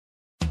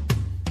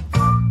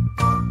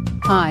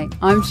Hi,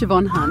 I'm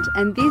Siobhan Hunt,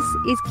 and this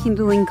is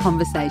Kindling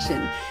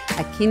Conversation,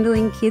 a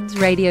Kindling Kids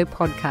radio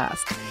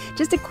podcast.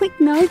 Just a quick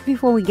note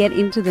before we get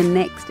into the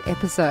next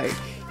episode.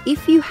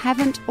 If you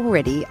haven't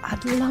already,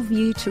 I'd love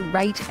you to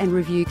rate and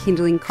review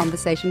Kindling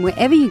Conversation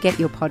wherever you get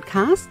your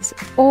podcasts,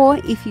 or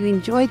if you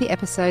enjoy the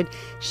episode,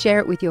 share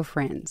it with your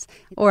friends.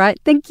 All right,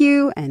 thank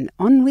you, and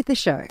on with the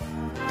show.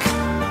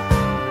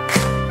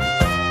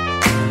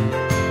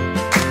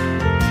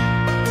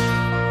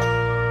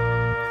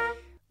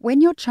 When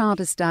your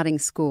child is starting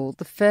school,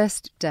 the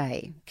first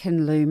day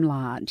can loom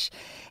large.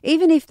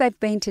 Even if they've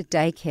been to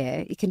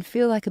daycare, it can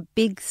feel like a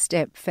big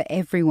step for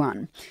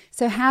everyone.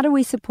 So how do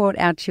we support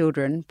our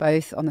children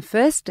both on the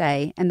first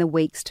day and the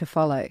weeks to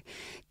follow?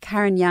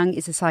 Karen Young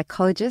is a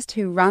psychologist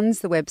who runs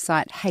the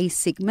website Hey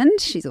Sigmund.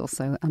 She's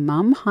also a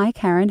mum. Hi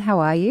Karen, how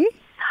are you?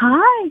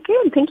 Hi,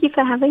 good. Thank you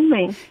for having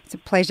me. It's a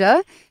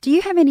pleasure. Do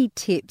you have any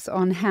tips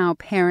on how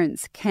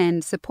parents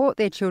can support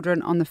their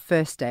children on the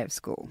first day of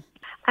school?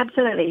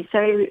 Absolutely.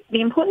 So the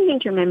important thing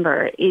to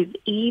remember is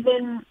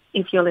even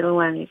if your little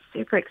one is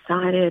super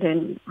excited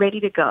and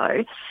ready to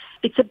go,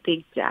 it's a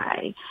big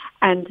day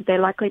and they're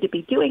likely to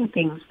be doing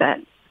things that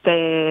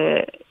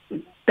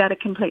are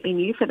completely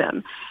new for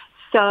them.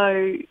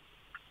 So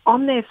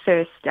on their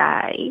first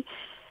day,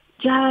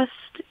 just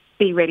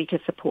be ready to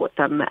support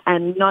them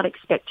and not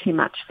expect too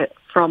much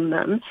from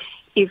them.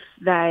 If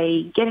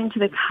they get into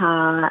the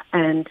car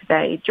and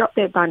they drop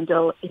their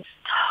bundle, it's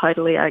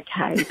totally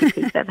okay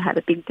because they've had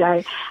a big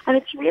day. And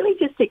it's really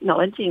just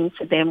acknowledging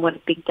for them what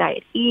a big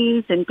day it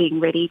is and being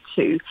ready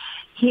to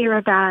hear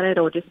about it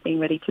or just being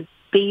ready to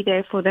be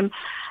there for them.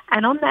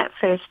 And on that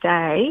first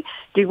day,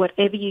 do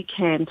whatever you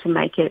can to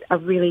make it a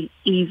really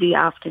easy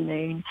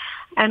afternoon.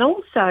 And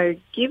also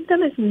give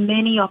them as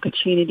many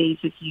opportunities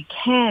as you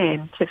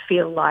can to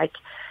feel like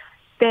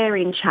they're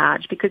in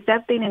charge, because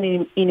they've been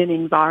in an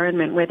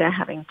environment where they're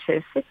having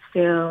to sit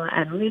still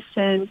and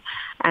listen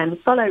and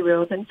follow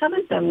rules. And some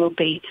of them will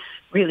be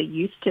really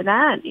used to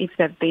that if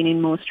they've been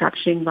in more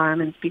structured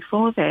environments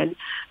before then.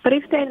 But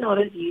if they're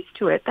not as used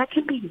to it, that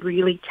can be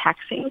really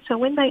taxing. So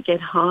when they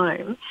get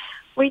home,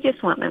 we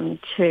just want them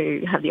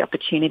to have the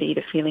opportunity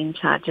to feel in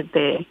charge of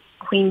their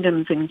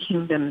queendoms and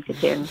kingdoms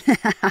again.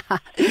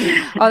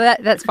 Oh,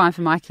 that's fine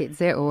for my kids.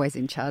 They're always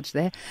in charge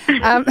there.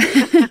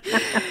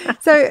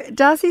 So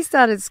Darcy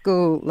started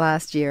school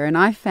last year, and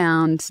I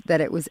found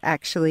that it was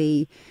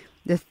actually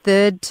the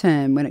third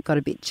term when it got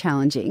a bit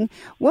challenging.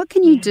 What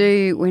can you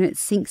do when it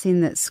sinks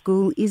in that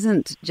school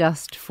isn't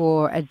just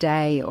for a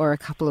day or a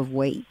couple of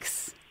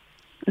weeks?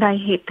 They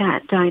hit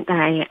that, don't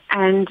they?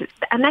 And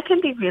that can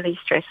be really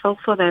stressful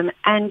for them.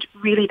 And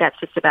really that's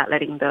just about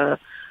letting the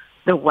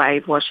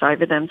wave wash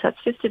over them. So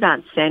it's just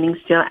about standing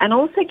still and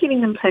also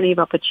giving them plenty of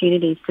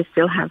opportunities to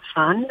still have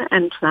fun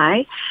and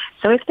play.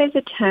 So if there's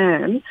a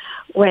term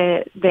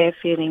where they're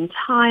feeling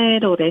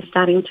tired or they're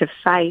starting to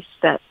face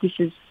that this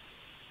is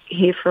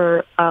here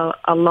for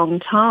a long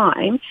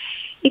time,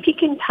 if you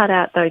can cut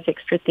out those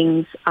extra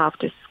things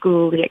after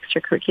school, the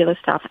extracurricular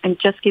stuff, and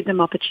just give them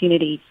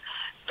opportunities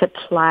to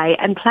play.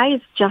 And play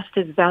is just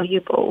as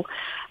valuable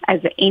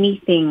as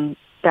anything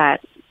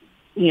that,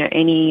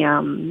 any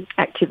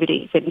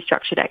activities, any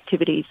structured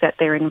activities that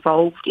they're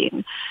involved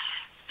in.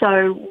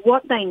 So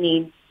what they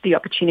need the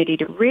opportunity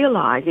to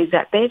realise is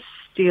that there's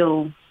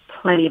still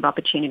plenty of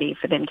opportunity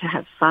for them to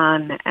have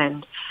fun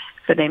and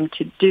for them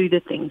to do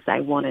the things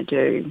they want to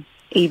do,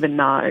 even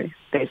though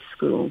there's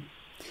school.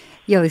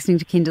 You're listening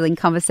to Kindling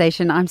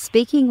Conversation. I'm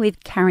speaking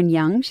with Karen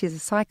Young. She's a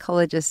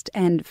psychologist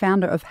and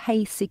founder of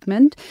Hey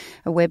Sigmund,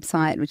 a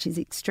website which is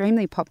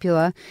extremely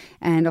popular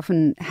and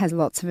often has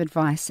lots of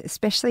advice,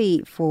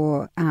 especially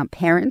for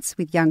parents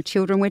with young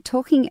children. We're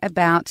talking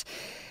about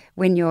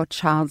when your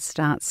child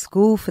starts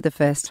school for the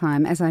first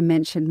time. As I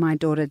mentioned, my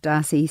daughter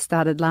Darcy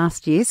started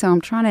last year, so I'm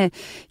trying to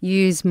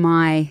use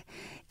my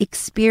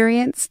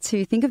experience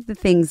to think of the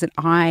things that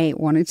I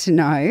wanted to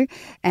know.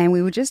 And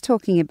we were just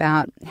talking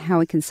about how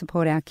we can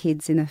support our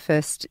kids in the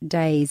first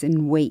days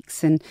and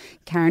weeks. And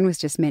Karen was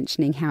just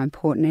mentioning how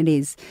important it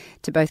is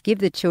to both give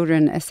the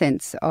children a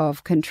sense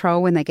of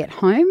control when they get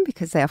home,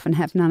 because they often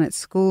have none at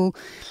school,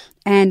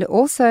 and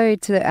also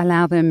to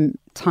allow them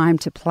time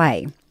to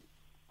play.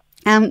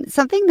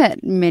 Something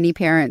that many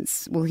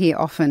parents will hear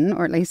often,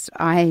 or at least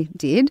I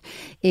did,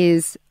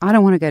 is, I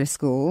don't want to go to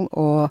school,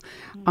 or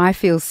I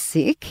feel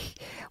sick.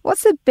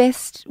 What's the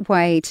best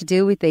way to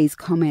deal with these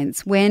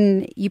comments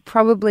when you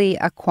probably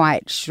are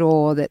quite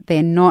sure that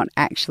they're not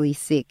actually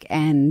sick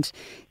and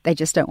they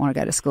just don't want to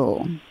go to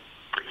school?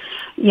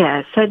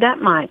 Yeah, so that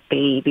might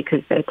be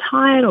because they're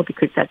tired or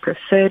because they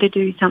prefer to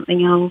do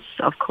something else.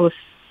 Of course,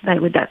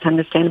 that's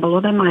understandable,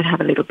 or they might have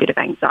a little bit of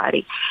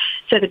anxiety.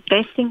 So the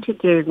best thing to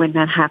do when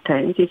that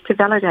happens is to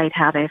validate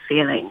how they're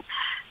feeling.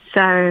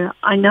 So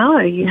I know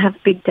you have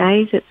big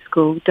days at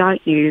school,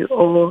 don't you?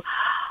 Or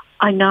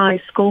I know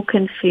school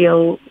can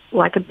feel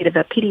like a bit of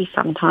a pity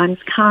sometimes,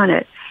 can't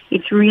it?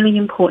 It's really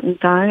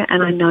important though,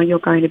 and I know you're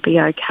going to be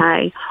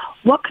okay.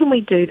 What can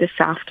we do this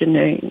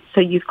afternoon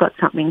so you've got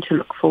something to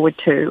look forward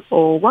to?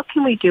 Or what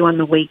can we do on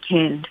the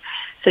weekend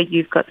so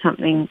you've got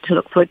something to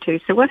look forward to.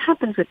 So what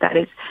happens with that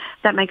is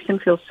that makes them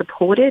feel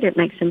supported. It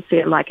makes them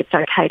feel like it's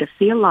okay to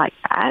feel like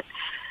that.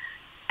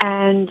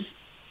 And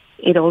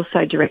it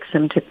also directs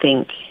them to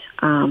think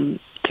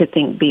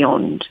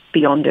beyond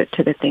it,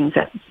 to the things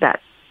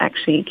that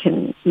actually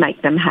can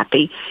make them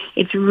happy.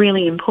 It's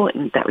really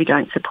important that we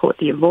don't support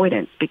the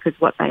avoidance, because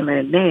what they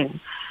learn then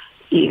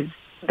is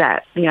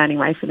that the only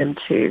way for them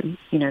to,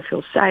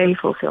 feel safe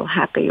or feel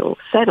happy or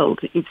settled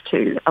is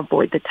to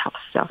avoid the tough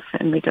stuff,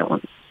 and we don't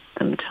want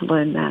them to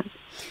learn that.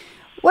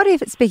 What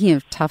if, speaking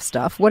of tough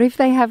stuff, what if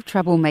they have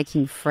trouble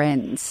making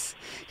friends?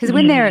 Because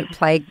when they're at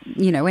play,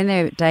 when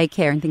they're at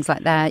daycare and things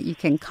like that, you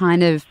can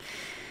kind of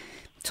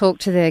talk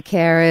to their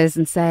carers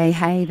and say,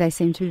 hey, they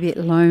seem to be a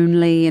bit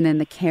lonely, and then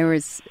the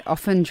carers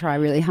often try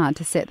really hard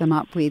to set them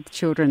up with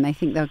children they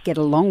think they'll get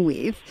along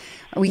with.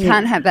 We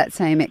can't have that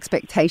same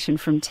expectation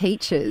from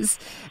teachers.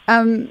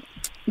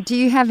 Do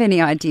you have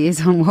any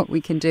ideas on what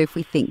we can do if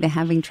we think they're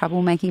having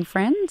trouble making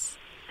friends?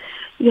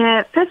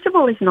 Yeah, first of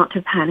all is not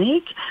to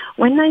panic.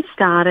 When they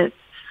start at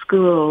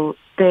school,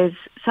 there's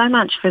so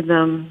much for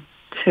them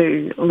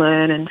to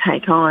learn and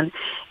take on.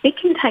 It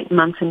can take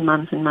months and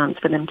months and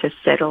months for them to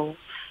settle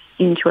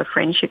into a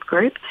friendship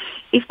group.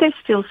 If they're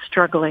still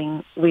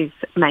struggling with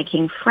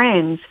making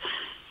friends,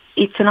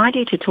 it's an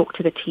idea to talk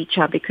to the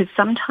teacher, because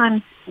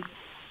sometimes,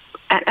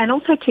 and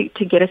also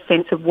to get a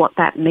sense of what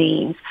that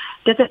means.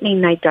 Does it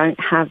mean they don't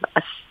have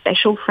a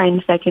special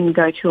friend they can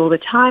go to all the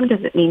time?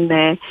 Does it mean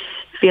they're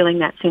feeling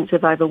that sense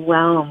of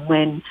overwhelm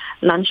when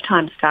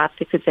lunchtime starts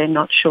because they're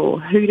not sure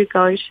who to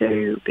go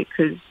to,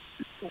 because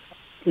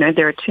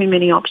there are too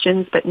many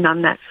options but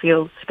none that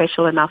feels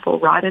special enough or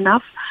right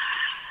enough?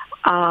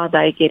 Are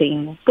they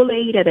getting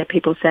bullied? Are there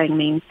people saying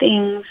mean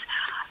things?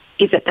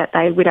 Is it that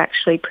they would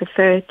actually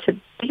prefer to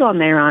be on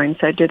their own?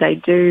 So do they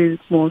do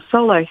more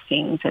solo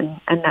things, and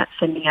that's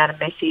sending out a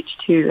message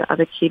to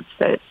other kids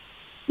that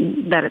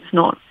it's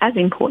not as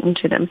important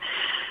to them?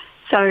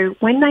 So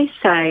when they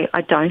say,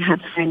 I don't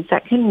have friends,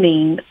 that can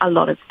mean a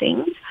lot of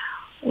things.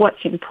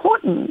 What's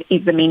important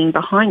is the meaning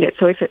behind it.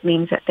 So if it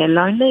means that they're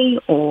lonely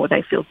or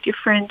they feel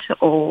different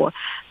or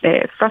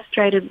they're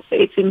frustrated,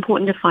 it's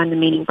important to find the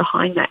meaning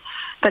behind that.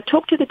 But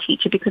talk to the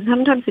teacher, because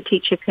sometimes the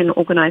teacher can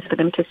organise for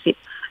them to sit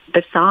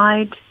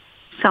beside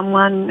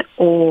someone,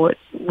 or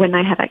when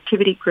they have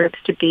activity groups,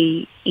 to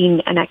be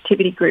in an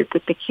activity group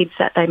with the kids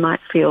that they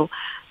might feel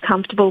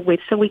comfortable with.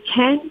 So we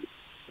can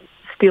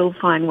still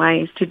find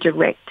ways to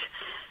direct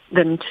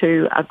them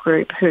to a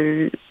group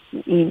who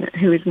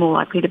is more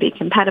likely to be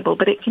compatible.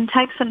 But it can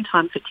take some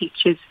time for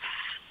teachers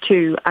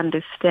to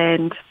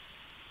understand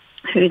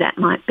who that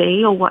might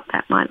be or what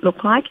that might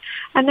look like,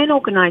 and then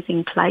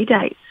organising play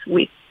dates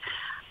with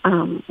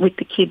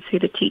the kids who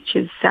the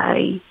teachers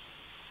say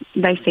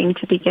they seem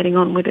to be getting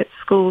on with at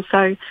school.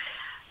 So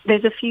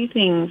there's a few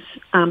things,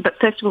 but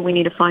first of all, we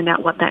need to find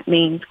out what that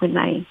means when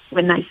they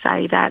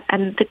say that,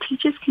 and the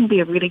teachers can be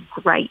a really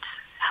great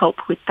help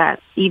with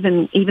that,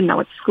 even though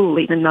it's school,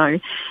 even though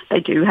they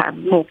do have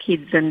more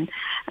kids and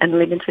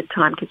limited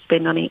time to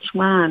spend on each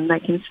one, they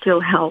can still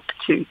help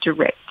to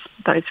direct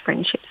those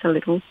friendships a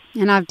little.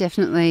 And I've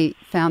definitely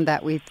found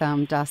that with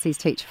Darcy's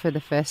teacher for the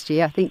first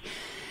year. I think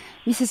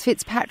Mrs.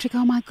 Fitzpatrick,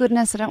 oh my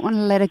goodness, I don't want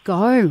to let her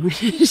go.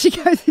 She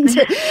goes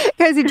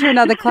into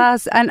another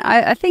class. And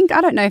I think, I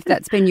don't know if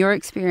that's been your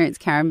experience,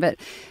 Karen, but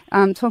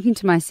talking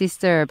to my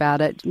sister about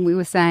it, we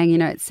were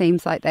saying, it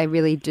seems like they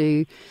really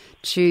do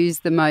choose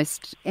the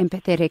most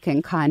empathetic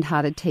and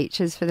kind-hearted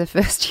teachers for the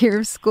first year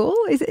of school.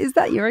 Is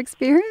that your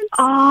experience?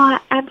 Oh,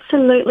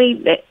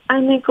 absolutely.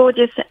 And they're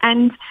gorgeous,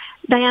 and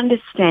they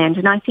understand.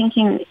 And I think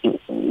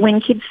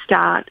when kids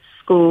start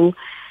school,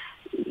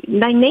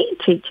 they need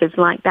teachers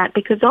like that,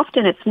 because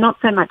often it's not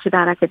so much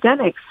about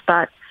academics,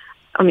 but,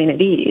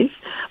 it is,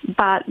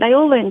 but they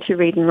all learn to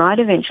read and write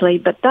eventually.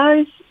 But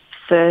those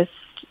first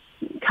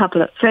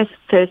couple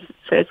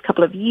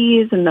of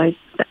years and those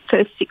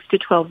first 6 to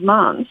 12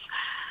 months,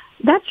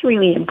 that's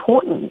really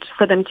important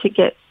for them to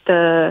get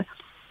the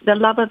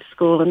love of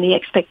school and the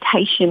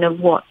expectation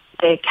of what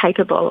they're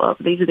capable of.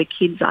 These are the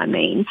kids,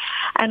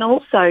 and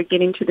also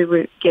get into the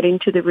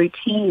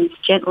routines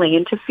gently,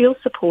 and to feel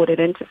supported,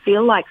 and to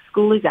feel like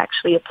school is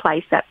actually a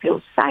place that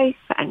feels safe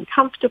and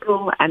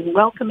comfortable and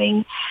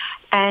welcoming.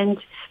 And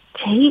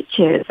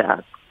teachers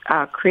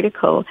are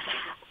critical.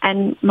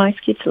 And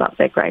most kids love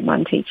their grade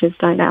 1 teachers,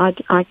 don't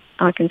they?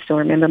 I can still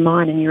remember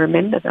mine, and you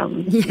remember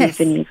them years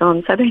and years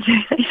on. So they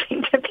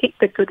seem to pick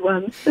the good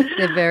ones.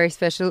 They're very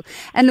special.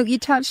 And look, you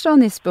touched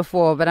on this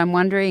before, but I'm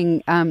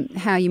wondering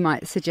how you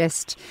might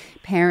suggest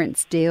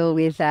parents deal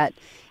with that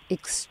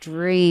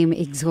extreme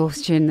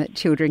exhaustion that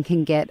children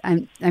can get.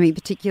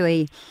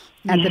 Particularly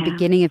at the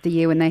beginning of the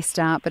year when they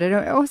start, but it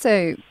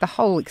also, the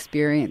whole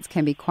experience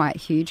can be quite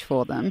huge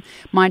for them.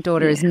 My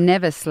daughter has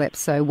never slept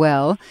so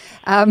well.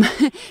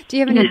 Do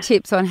you have any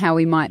tips on how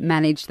we might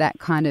manage that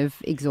kind of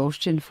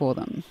exhaustion for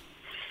them?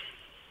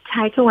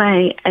 Take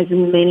away as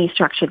many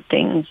structured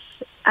things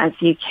as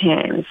you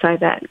can, so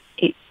that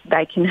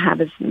they can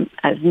have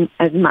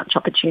as much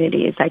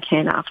opportunity as they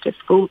can after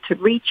school to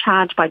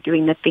recharge by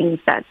doing the things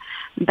that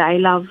they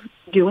love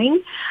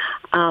doing.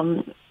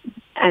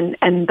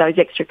 And those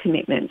extra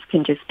commitments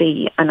can just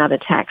be another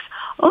tax.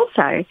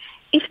 Also,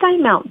 if they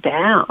melt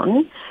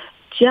down,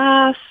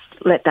 just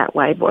let that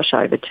wave wash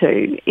over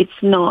too. It's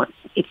not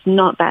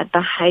bad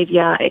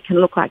behaviour. It can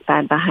look like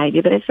bad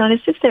behaviour, but it's not.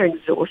 It's just their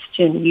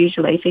exhaustion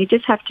usually. So you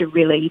just have to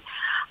really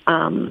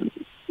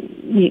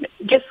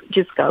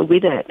just go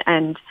with it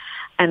and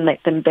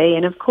let them be.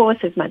 And of course,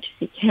 as much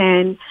as you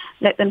can,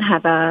 let them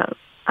have a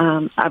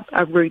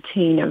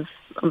routine of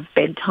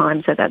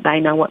bedtime so that they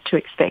know what to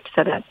expect,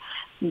 so that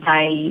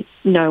they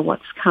know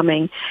what's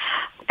coming.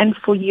 And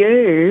for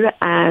you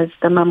as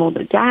the mum or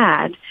the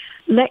dad,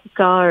 let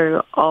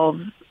go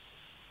of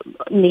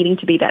needing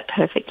to be that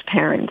perfect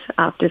parent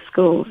after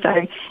school.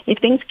 So if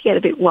things get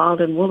a bit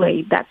wild and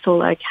woolly, that's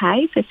all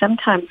okay. So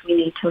sometimes we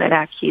need to let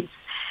our kids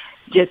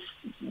just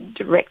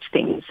direct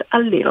things a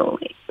little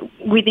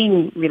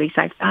within really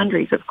safe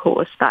boundaries, of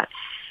course. But,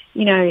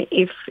 you know,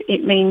 if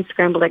it means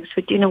scrambled eggs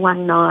for dinner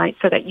one night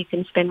so that you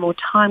can spend more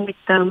time with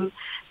them,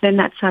 then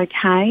that's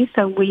okay.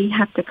 So we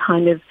have to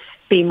kind of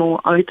be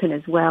more open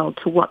as well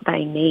to what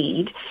they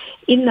need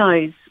in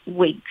those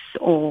weeks,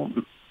 or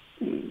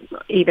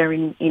either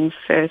in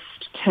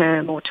first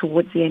term or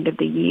towards the end of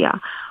the year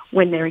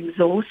when they're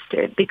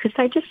exhausted, because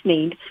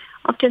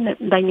often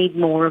they need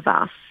more of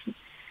us.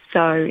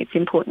 So it's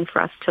important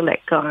for us to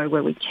let go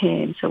where we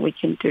can so we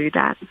can do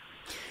that.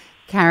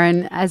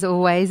 Karen, as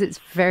always, it's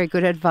very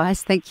good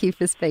advice. Thank you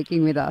for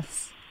speaking with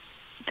us.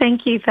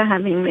 Thank you for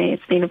having me.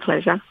 It's been a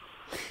pleasure.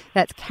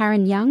 That's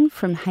Karen Young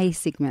from Hey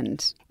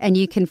Sigmund. And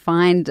you can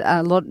find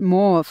a lot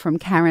more from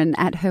Karen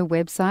at her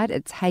website.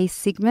 It's Hey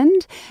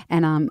Sigmund.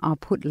 And I'll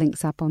put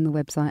links up on the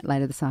website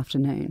later this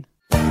afternoon.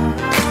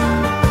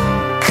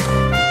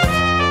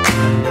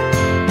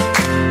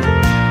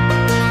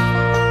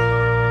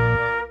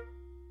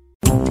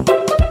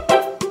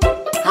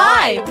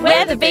 Hi,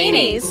 we're the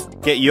Beanies.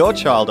 Get your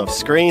child off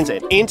screens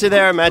and into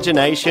their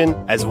imagination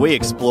as we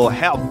explore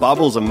how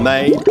bubbles are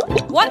made,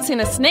 What's in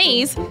a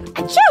sneeze?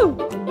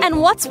 Achoo!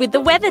 And what's with the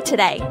weather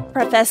today?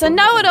 Professor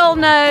Know-It-All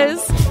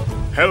knows.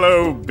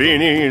 Hello,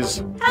 Beanies.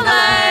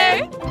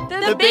 Hello!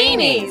 The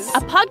Beanies,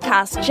 a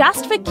podcast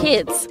just for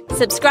kids.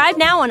 Subscribe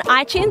now on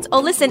iTunes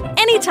or listen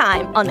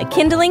anytime on the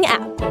Kindling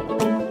app.